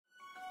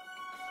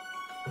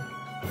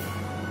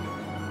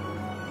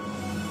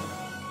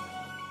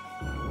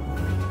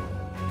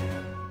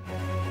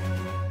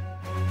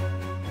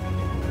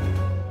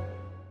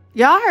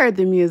Y'all heard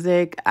the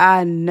music.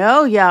 I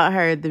know y'all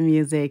heard the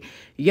music.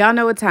 Y'all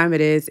know what time it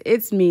is.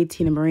 It's me,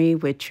 Tina Marie,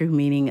 with True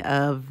Meaning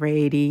of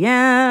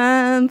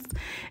Radiance.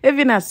 If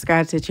you're not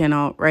subscribed to the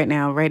channel right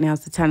now is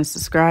the time to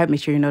subscribe.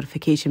 Make sure your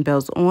notification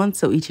bell's on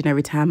so each and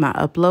every time I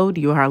upload,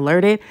 you are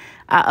alerted.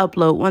 I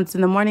upload once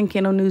in the morning,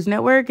 Candle News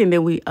Network, and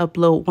then we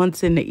upload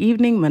once in the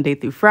evening, Monday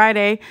through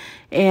Friday.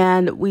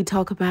 And we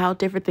talk about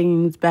different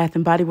things, Bath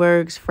and Body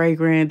Works,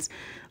 fragrance,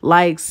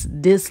 likes,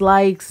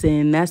 dislikes,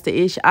 and that's the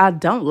ish I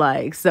don't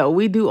like. So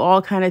we do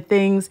all kind of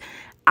things.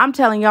 I'm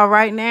telling y'all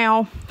right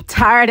now,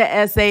 tired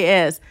of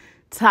SAS.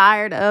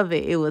 Tired of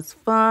it. It was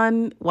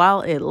fun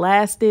while it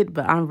lasted,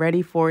 but I'm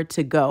ready for it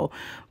to go.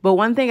 But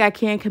one thing I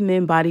can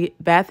commend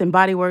Bath and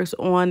Body Works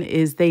on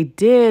is they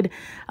did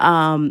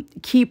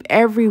keep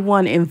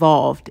everyone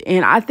involved.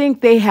 And I think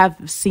they have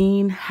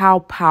seen how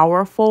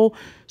powerful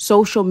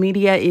social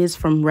media is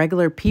from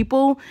regular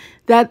people.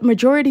 That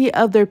majority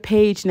of their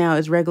page now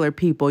is regular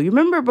people. You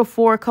remember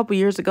before, a couple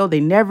years ago, they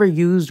never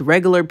used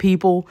regular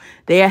people.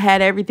 They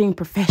had everything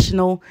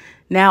professional.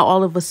 Now,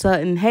 all of a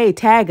sudden, hey,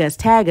 tag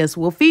us.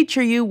 We'll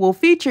feature you. We'll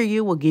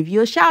give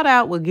you a shout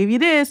out. We'll give you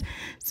this.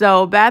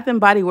 So Bath and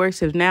Body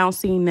Works have now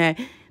seen that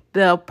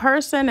the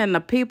person and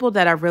the people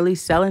that are really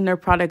selling their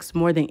products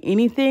more than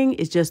anything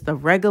is just the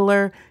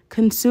regular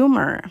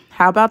consumer.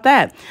 How about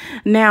that?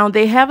 Now,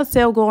 they have a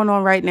sale going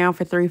on right now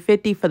for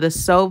 $3.50 for the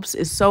soaps.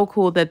 It's so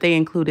cool that they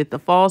included the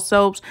fall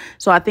soaps.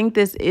 So I think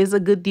this is a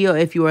good deal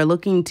if you are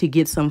looking to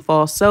get some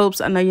fall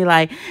soaps. I know you're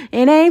like,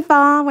 it ain't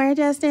fall, we're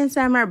just in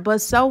summer, but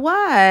so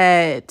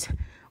what?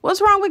 What's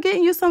wrong with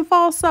getting you some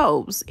fall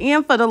soaps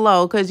and for the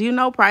low? Because you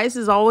know price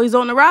is always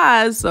on the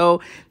rise.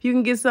 So if you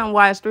can get some,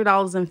 why it's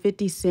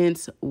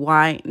 $3.50,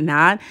 why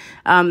not?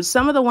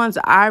 Some of the ones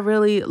I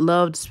really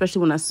loved, especially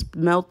when I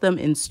smelt them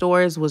in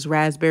stores, was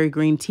raspberry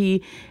green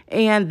tea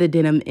and the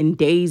denim and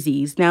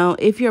daisies. Now,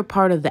 if you're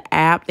part of the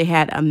app, they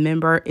had a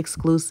member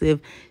exclusive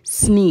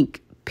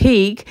sneak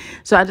peek.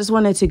 So I just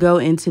wanted to go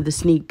into the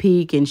sneak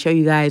peek and show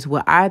you guys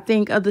what I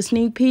think of the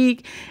sneak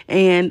peek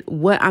and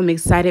what I'm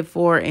excited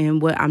for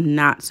and what I'm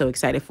not so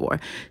excited for.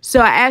 So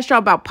I asked y'all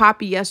about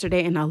Poppy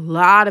yesterday, and a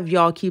lot of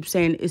y'all keep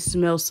saying it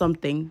smells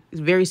something.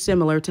 It's very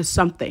similar to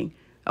something.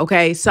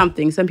 Okay,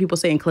 something. Some people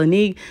saying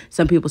Clinique,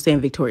 some people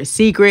saying Victoria's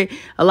Secret.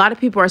 A lot of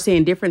people are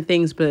saying different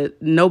things, but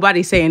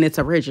nobody's saying it's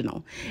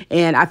original.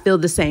 And I feel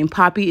the same.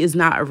 Poppy is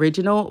not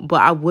original,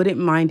 but I wouldn't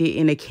mind it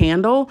in a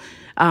candle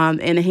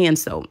and a hand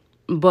soap.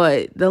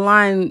 But the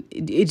line,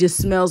 it just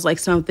smells like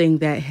something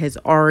that has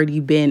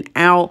already been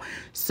out.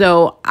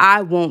 So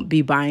I won't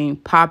be buying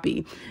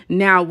Poppy.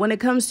 Now, when it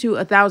comes to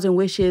 1,000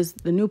 Wishes,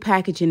 the new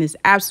packaging is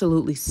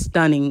absolutely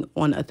stunning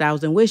on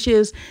 1,000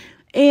 Wishes.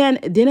 And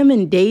Denim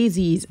and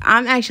Daisies,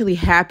 I'm actually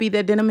happy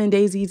that Denim and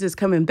Daisies is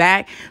coming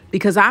back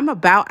because I'm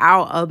about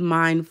out of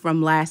mine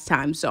from last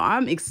time. So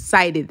I'm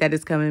excited that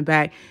it's coming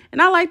back.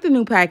 And I like the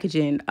new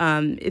packaging.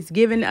 It's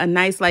given a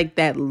nice, like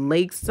that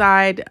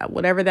lakeside,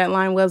 whatever that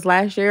line was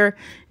last year,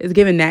 it's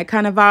giving that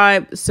kind of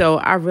vibe. So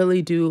I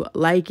really do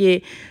like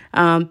it.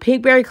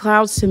 Pinkberry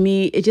Clouds, to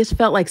me, it just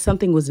felt like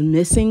something was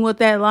missing with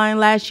that line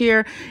last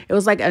year. It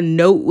was like a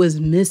note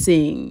was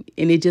missing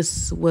and it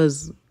just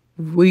was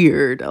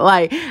weird.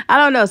 Like, I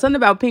don't know, something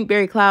about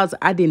Pinkberry Clouds,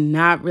 I did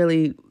not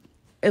really,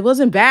 it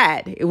wasn't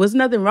bad. It was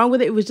nothing wrong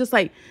with it. It was just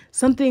like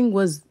something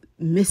was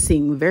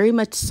missing, very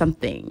much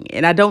something.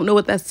 And I don't know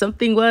what that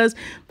something was,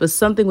 but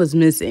something was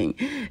missing.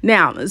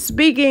 Now,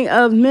 speaking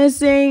of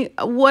missing,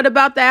 what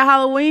about that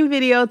Halloween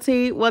video,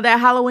 T? Well, that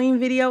Halloween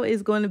video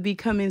is going to be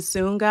coming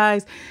soon,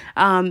 guys,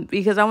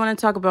 because I want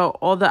to talk about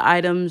all the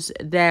items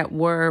that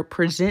were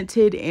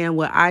presented and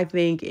what I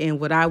think and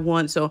what I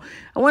want. So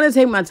I want to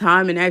take my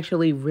time and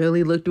actually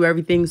really look through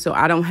everything so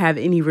I don't have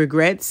any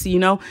regrets, you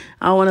know?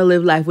 I want to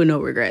live life with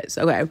no regrets,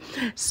 okay?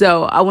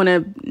 So I want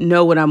to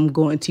know what I'm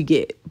going to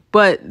get.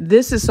 But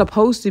this is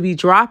supposed to be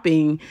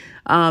dropping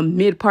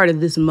mid part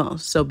of this month.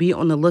 So be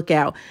on the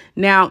lookout.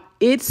 Now,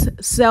 it's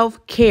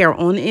Self-Care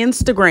on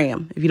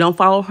Instagram. If you don't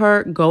follow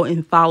her, go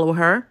and follow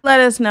her.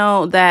 Let us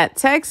know that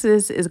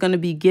Texas is going to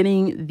be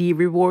getting the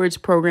rewards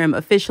program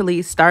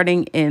officially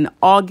starting in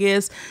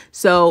August.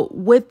 So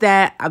with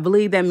that, I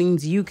believe that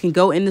means you can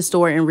go in the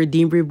store and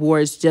redeem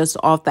rewards just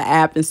off the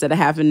app instead of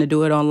having to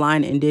do it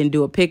online and then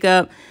do a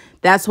pickup.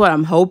 That's what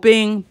I'm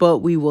hoping, but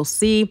we will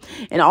see.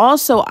 And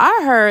also,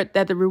 I heard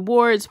that the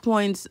rewards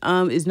points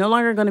is no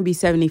longer going to be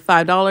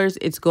 $75.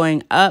 It's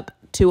going up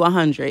to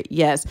 $100.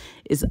 Yes,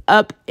 it's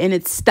up and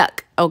it's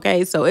stuck.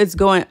 Okay, so it's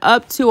going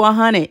up to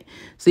 $100.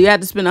 So you have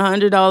to spend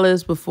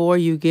 $100 before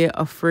you get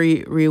a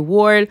free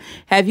reward.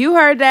 Have you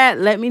heard that?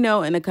 Let me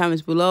know in the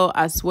comments below.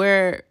 I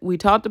swear we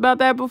talked about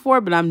that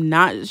before, but I'm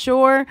not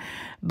sure.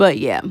 But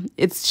yeah,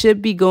 it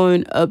should be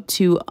going up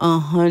to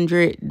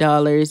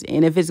 $100.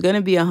 And if it's going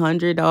to be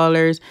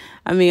 $100,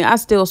 I mean, I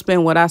still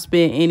spend what I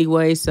spent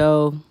anyway.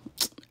 So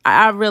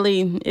I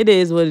really, it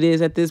is what it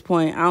is at this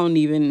point. I don't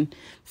even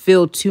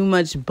feel too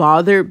much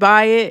bothered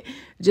by it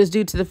just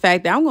due to the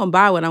fact that I'm going to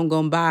buy what I'm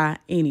going to buy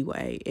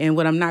anyway. And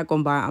what I'm not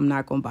going to buy, I'm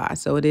not going to buy.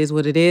 So it is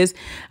what it is.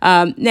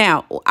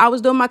 Now, I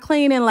was doing my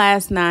cleaning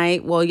last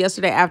night. Well,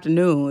 yesterday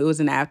afternoon. It was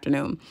an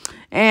afternoon.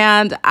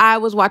 And I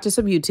was watching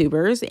some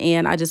YouTubers,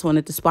 and I just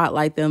wanted to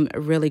spotlight them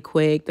really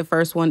quick. The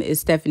first one is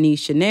Stephanie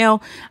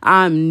Chanel.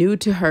 I'm new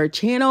to her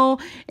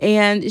channel,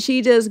 and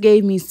she just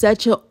gave me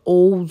such an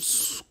old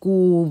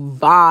school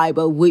vibe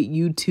of what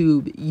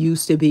YouTube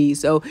used to be.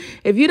 So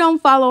if you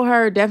don't follow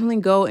her, definitely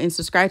go and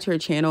subscribe to her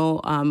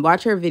channel.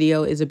 Watch her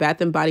video. Is a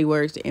Bath and Body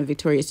Works and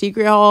Victoria's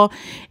Secret haul,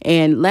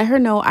 and let her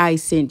know I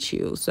sent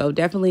you. So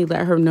definitely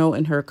let her know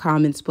in her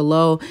comments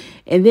below.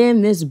 And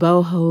then Miss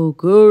Boho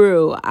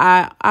Guru.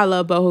 I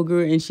love Boho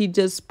Guru, and she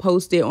just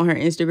posted on her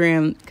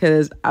Instagram,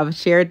 because I've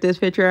shared this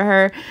picture of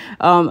her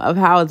of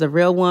how it's a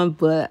real one,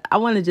 but I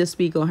want to just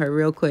speak on her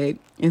real quick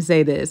and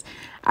say this.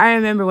 I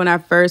remember when I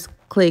first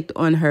clicked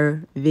on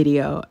her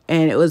video,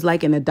 and it was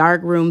like in a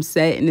dark room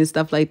setting and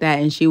stuff like that,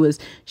 and she was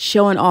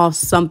showing off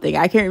something.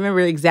 I can't remember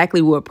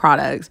exactly what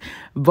products,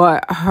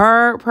 but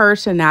her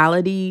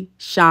personality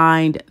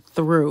shined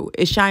through.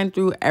 It shined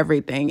through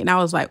everything. And I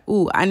was like,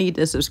 ooh, I need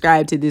to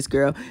subscribe to this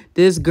girl.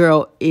 This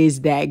girl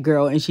is that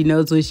girl, and she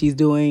knows what she's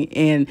doing.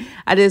 And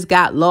I just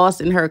got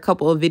lost in her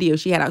couple of videos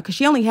she had out, because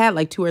she only had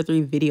like 2 or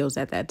 3 videos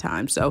at that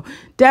time. So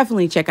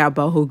definitely check out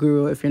Boho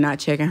Guru if you're not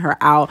checking her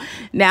out.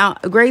 Now,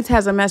 Grace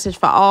has a message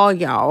for all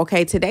y'all.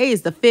 Okay, today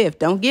is the 5th.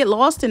 Don't get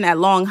lost in that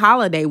long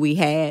holiday we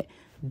had.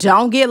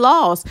 Don't get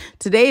lost.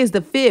 Today is the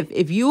 5th.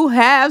 If you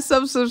have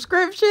some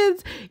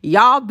subscriptions,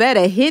 y'all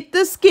better hit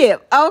the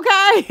skip.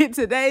 Okay.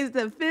 Today's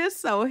the 5th.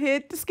 So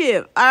hit the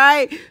skip. All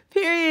right.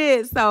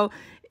 Period. So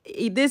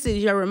this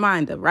is your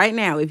reminder right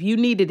now. If you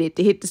needed it,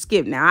 to hit the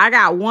skip. Now I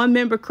got 1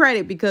 member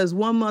credit because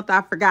 1 month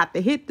I forgot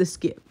to hit the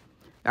skip.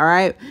 All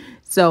right.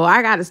 So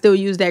I got to still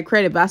use that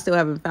credit, but I still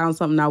haven't found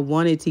something I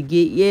wanted to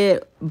get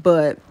yet.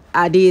 But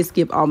I did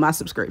skip all my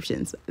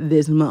subscriptions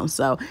this month.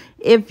 So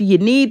if you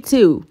need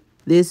to,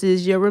 this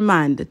is your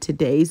reminder.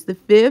 Today's the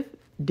 5th.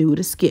 Do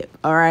the skip.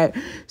 All right.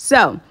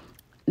 So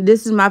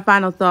this is my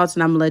final thoughts,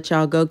 and I'm going to let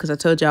y'all go because I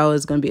told y'all it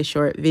was going to be a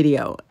short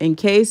video. In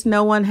case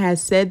no one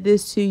has said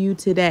this to you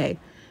today,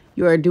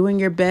 you are doing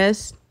your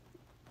best,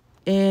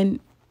 and,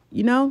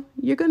 you know,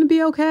 you're going to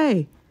be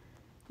okay.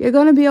 You're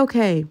going to be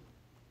okay.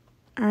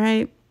 All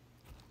right.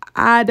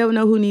 I don't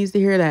know who needs to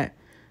hear that.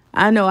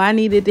 I know I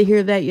needed to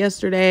hear that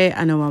yesterday.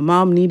 I know my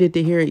mom needed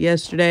to hear it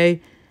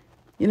yesterday.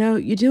 You know,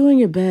 you're doing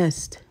your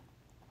best.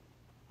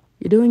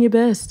 You're doing your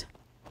best.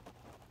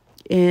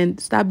 And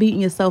stop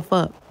beating yourself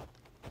up.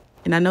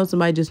 And I know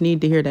somebody just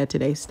needed to hear that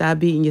today. Stop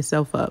beating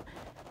yourself up.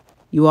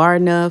 You are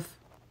enough.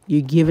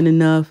 You're giving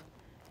enough.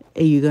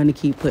 And you're going to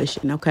keep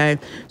pushing, okay?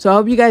 So I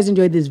hope you guys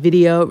enjoyed this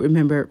video.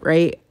 Remember,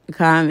 rate,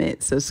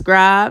 comment,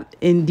 subscribe,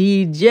 and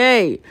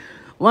DJ.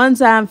 One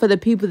time for the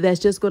people that's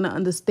just going to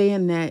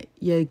understand that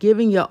you're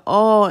giving your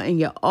all, and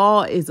your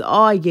all is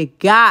all you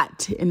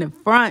got, in the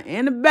front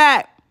and the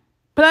back.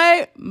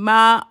 Play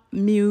my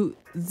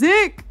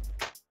music.